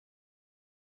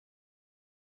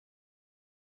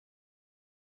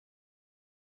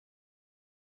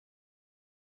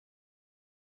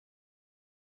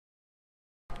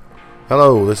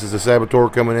Hello, this is the Saboteur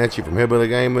coming at you from Hillbilly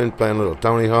Gaming, playing a little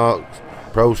Tony Hawk's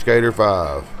Pro Skater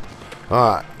 5.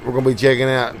 Alright, we're going to be checking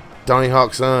out Tony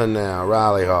Hawk's son now,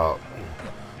 Riley Hawk.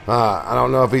 I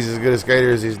don't know if he's as good a skater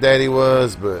as his daddy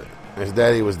was, but his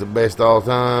daddy was the best all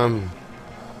time.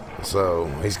 So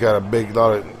he's got a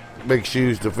lot of big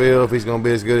shoes to fill if he's going to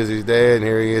be as good as his dad, and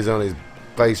here he is on his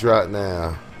face right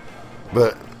now.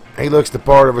 But he looks the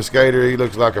part of a skater. He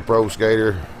looks like a pro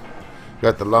skater.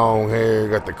 Got the long hair,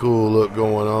 got the cool look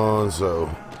going on,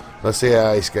 so let's see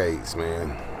how he skates,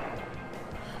 man.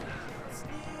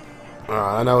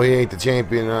 I know he ain't the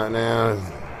champion right now.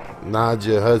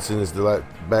 Nigel Hudson is the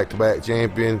back-to-back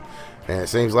champion, and it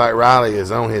seems like Riley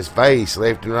is on his face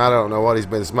left and right. I don't know what he's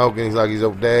been smoking. He's like his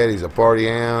old dad. He's a party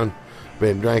hound.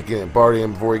 Been drinking and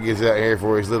partying before he gets out here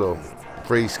for his little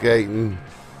free skating.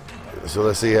 So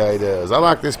let's see how he does. I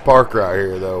like this park right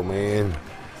here, though, man.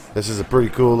 This is a pretty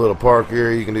cool little park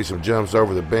here. You can do some jumps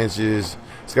over the benches.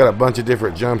 It's got a bunch of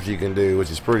different jumps you can do,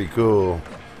 which is pretty cool.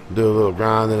 Do a little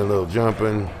grinding, a little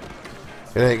jumping.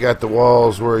 It ain't got the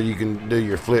walls where you can do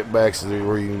your flip backs,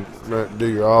 where you can do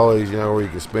your ollies, you know, where you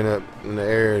can spin up in the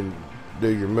air and do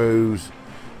your moves.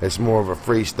 It's more of a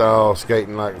freestyle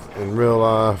skating like in real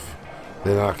life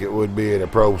than like it would be at a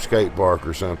pro skate park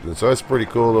or something. So it's a pretty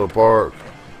cool little park.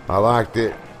 I liked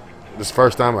it. This is the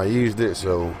first time I used it,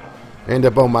 so end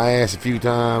up on my ass a few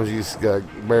times. You just gotta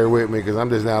bear with me because I'm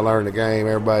just now learning the game.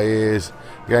 Everybody is.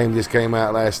 The game just came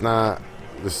out last night,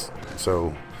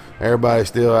 so everybody's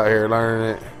still out here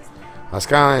learning it. I was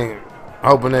kind of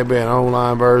hoping there'd be an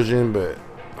online version, but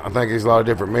I think there's a lot of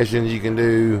different missions you can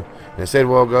do. And it said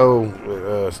we'll go.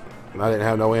 I didn't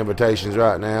have no invitations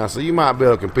right now, so you might be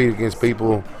able to compete against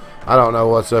people. I don't know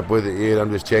what's up with it yet.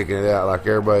 I'm just checking it out like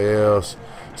everybody else.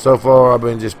 So far, I've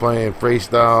been just playing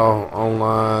freestyle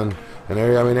online. And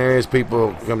there is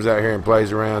people comes out here and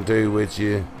plays around too with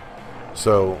you.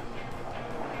 So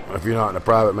if you're not in a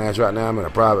private match right now, I'm in a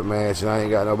private match and I ain't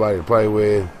got nobody to play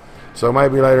with. So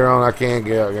maybe later on I can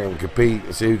get out there and compete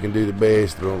and see who can do the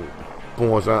best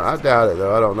points. I doubt it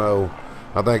though. I don't know.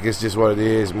 I think it's just what it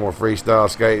is, more freestyle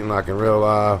skating like in real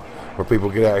life, where people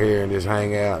get out here and just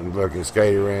hang out and fucking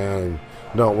skate around and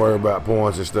don't worry about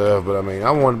points and stuff. But I mean,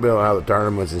 I want to be able to have the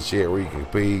tournaments and shit where you can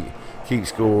compete, keep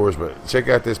scores. But check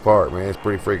out this park, man. It's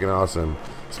pretty freaking awesome.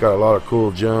 It's got a lot of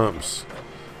cool jumps.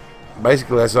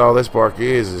 Basically, that's all this park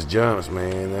is jumps,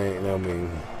 man. They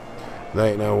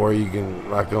ain't no where you can,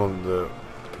 like on the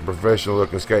professional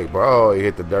looking skate park. Oh, he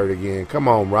hit the dirt again. Come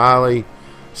on, Riley.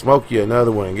 Smoke you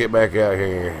another one and get back out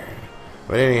here.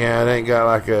 But anyhow, it ain't got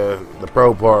like the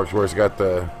pro parks where it's got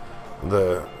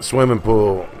the swimming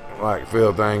pool like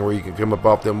field thing where you can come up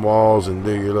off them walls and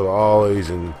do your little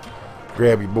ollies and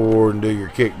grab your board and do your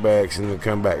kickbacks and then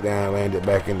come back down and land it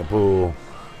back in the pool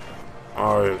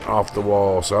or off the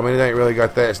wall. So I mean, it ain't really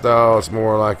got that style. It's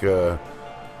more like a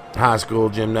high school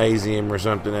gymnasium or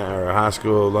something, or a high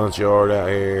school lunch yard out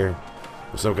here,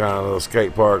 or some kind of little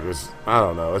skate park. I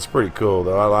don't know. It's pretty cool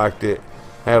though. I liked it.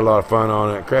 Had a lot of fun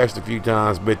on it. Crashed a few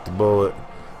times, bit the bullet,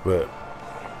 but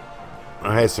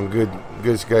I had some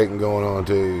good skating going on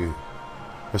too.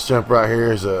 This jump right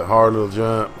here is a hard little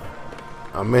jump.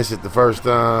 I missed it the first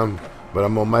time, but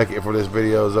I'm gonna make it before this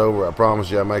video's over. I promise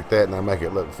you I'll make that and I'll make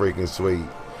it look freaking sweet.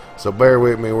 So bear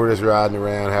with me. We're just riding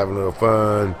around having a little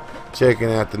fun,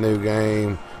 checking out the new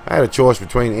game. I had a choice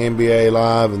between NBA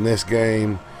Live and this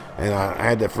game, and I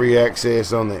had the free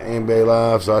access on the NBA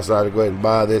Live, so I decided to go ahead and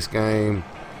buy this game.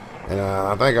 And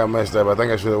I think I messed up. I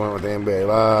think I should have went with the NBA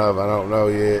Live. I don't know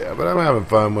yet, but I'm having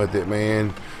fun with it,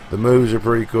 man. The moves are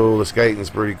pretty cool. The skating's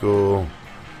pretty cool.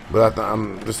 But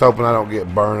I'm just hoping I don't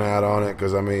get burnt out on it,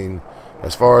 because I mean,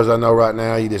 as far as I know right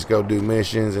now, you just go do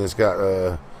missions, and it's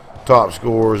got top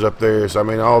scores up there. So I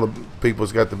mean, all the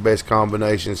people's got the best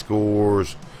combination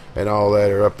scores and all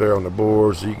that are up there on the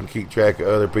board, so you can keep track of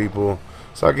other people.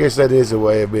 So I guess that is a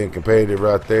way of being competitive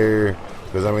right there,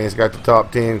 because I mean, it's got the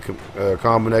top 10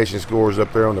 combination scores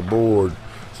up there on the board.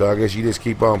 So I guess you just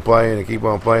keep on playing and keep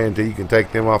on playing until you can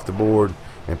take them off the board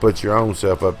and put your own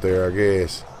self up there, I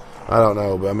guess. I don't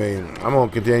know, but I mean, I'm going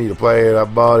to continue to play it. I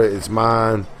bought it. It's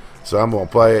mine. So I'm going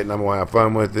to play it and I'm going to have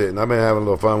fun with it. And I've been having a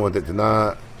little fun with it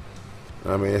tonight.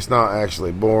 I mean, it's not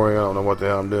actually boring. I don't know what the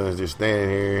hell I'm doing. It's just standing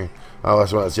here. Oh,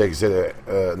 that's what I checked. It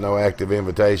said no active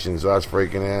invitations. So I was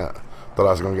freaking out. Thought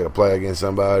I was going to get a play against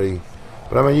somebody.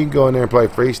 But I mean, you can go in there and play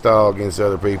freestyle against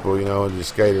other people, you know, and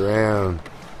just skate around.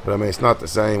 But I mean, it's not the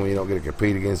same when you don't get to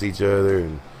compete against each other.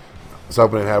 And I was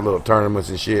hoping to have little tournaments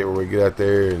and shit where we get out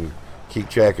there and keep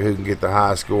track of who can get the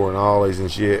high score and ollies and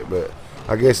shit. But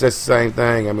I guess that's the same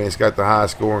thing. I mean, it's got the high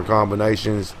scoring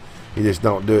combinations. You just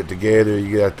don't do it together. You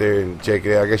get out there and check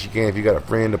it out. I guess you can if you got a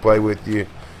friend to play with you.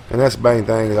 And that's the main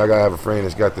thing is I gotta have a friend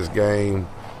that's got this game.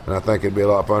 And I think it'd be a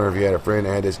lot funner if you had a friend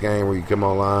that had this game where you come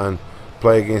online,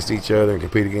 play against each other, and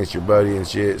compete against your buddy and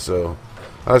shit. So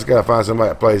I just gotta find somebody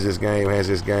that plays this game, has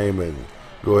this game, and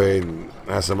go ahead and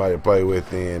have somebody to play with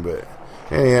then. But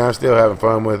anyhow, I'm still having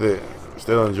fun with it,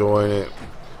 still enjoying it.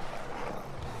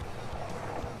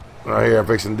 Right here, I'm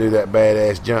fixing to do that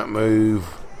badass jump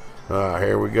move. Alright,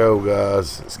 here we go,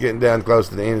 guys. It's getting down close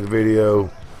to the end of the video.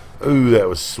 Ooh, that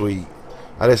was sweet.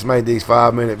 I just made these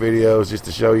 5-minute videos just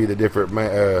to show you the different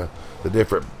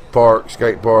parks,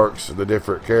 skate parks, the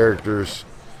different characters,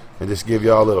 and just give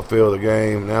y'all a little feel of the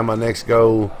game. Now my next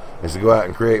goal is to go out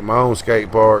and create my own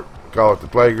skate park, call it the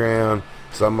Playground.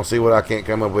 So I'm going to see what I can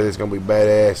come up with. It's going to be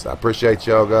badass. I appreciate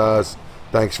y'all, guys.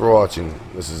 Thanks for watching.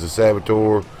 This is the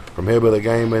Saboteur from Hillbilly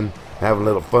Gaming, having a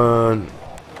little fun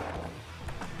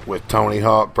with Tony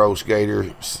Hawk Pro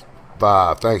Skater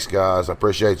 5. Thanks, guys. I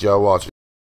appreciate y'all watching.